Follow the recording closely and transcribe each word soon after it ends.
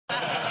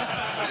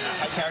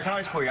Kara, can I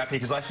just pull you up here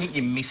because I think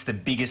you missed the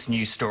biggest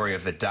news story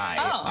of the day.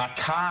 Oh. A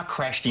car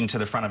crashed into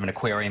the front of an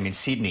aquarium in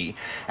Sydney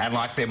and,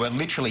 like, there were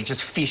literally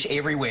just fish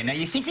everywhere. Now,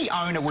 you think the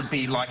owner would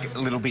be, like, a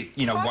little bit,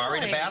 you know,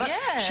 worried about it?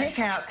 Yeah. Check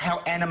out how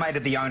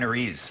animated the owner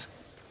is.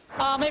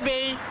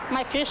 Maybe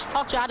my fish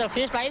talk to other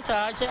fish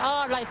later. Say,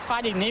 oh, like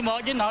finding Nemo,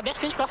 you know, that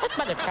fish got hit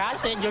by the car.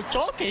 Say, you're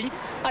joking.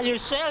 You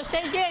say,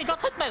 yeah, he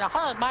got hit by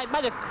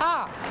the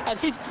car, and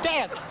he's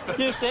dead.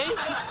 You see?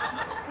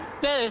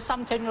 There is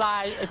something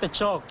like the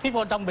joke.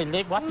 People don't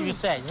believe what you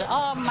say. Say,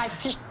 oh, my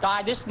fish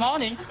died this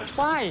morning.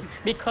 Why?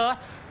 Because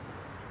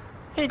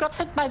he got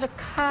hit by the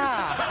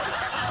car.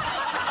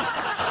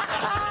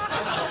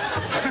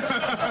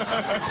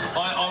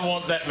 I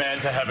want that man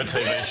to have a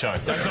TV show.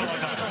 That's all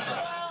I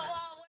know.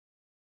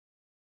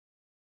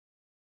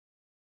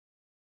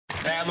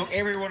 Now, look,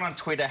 everyone on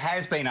Twitter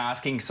has been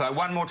asking, so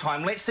one more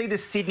time, let's see the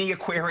Sydney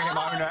aquarium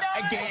owner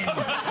again.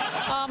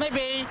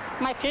 Maybe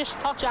my fish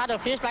talk to other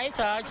fish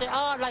later. Say,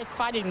 oh, like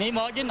finding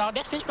Nemo, you know,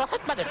 that fish got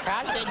hit by the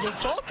car. Say, you're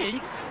joking.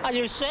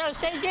 You say,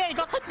 yeah, he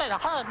got hit by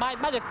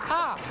the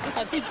car,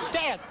 and he's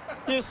dead.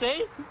 You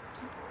see?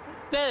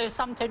 There is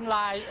something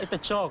like the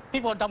joke.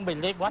 People don't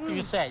believe what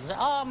you say. Say,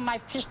 oh, my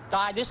fish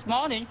died this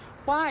morning.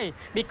 Why?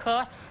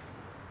 Because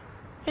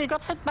he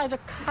got hit by the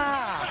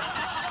car.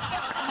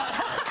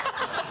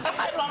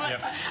 I love it.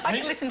 I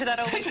can listen to that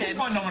all weekend. This is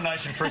my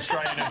nomination for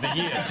Australian of the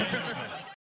Year.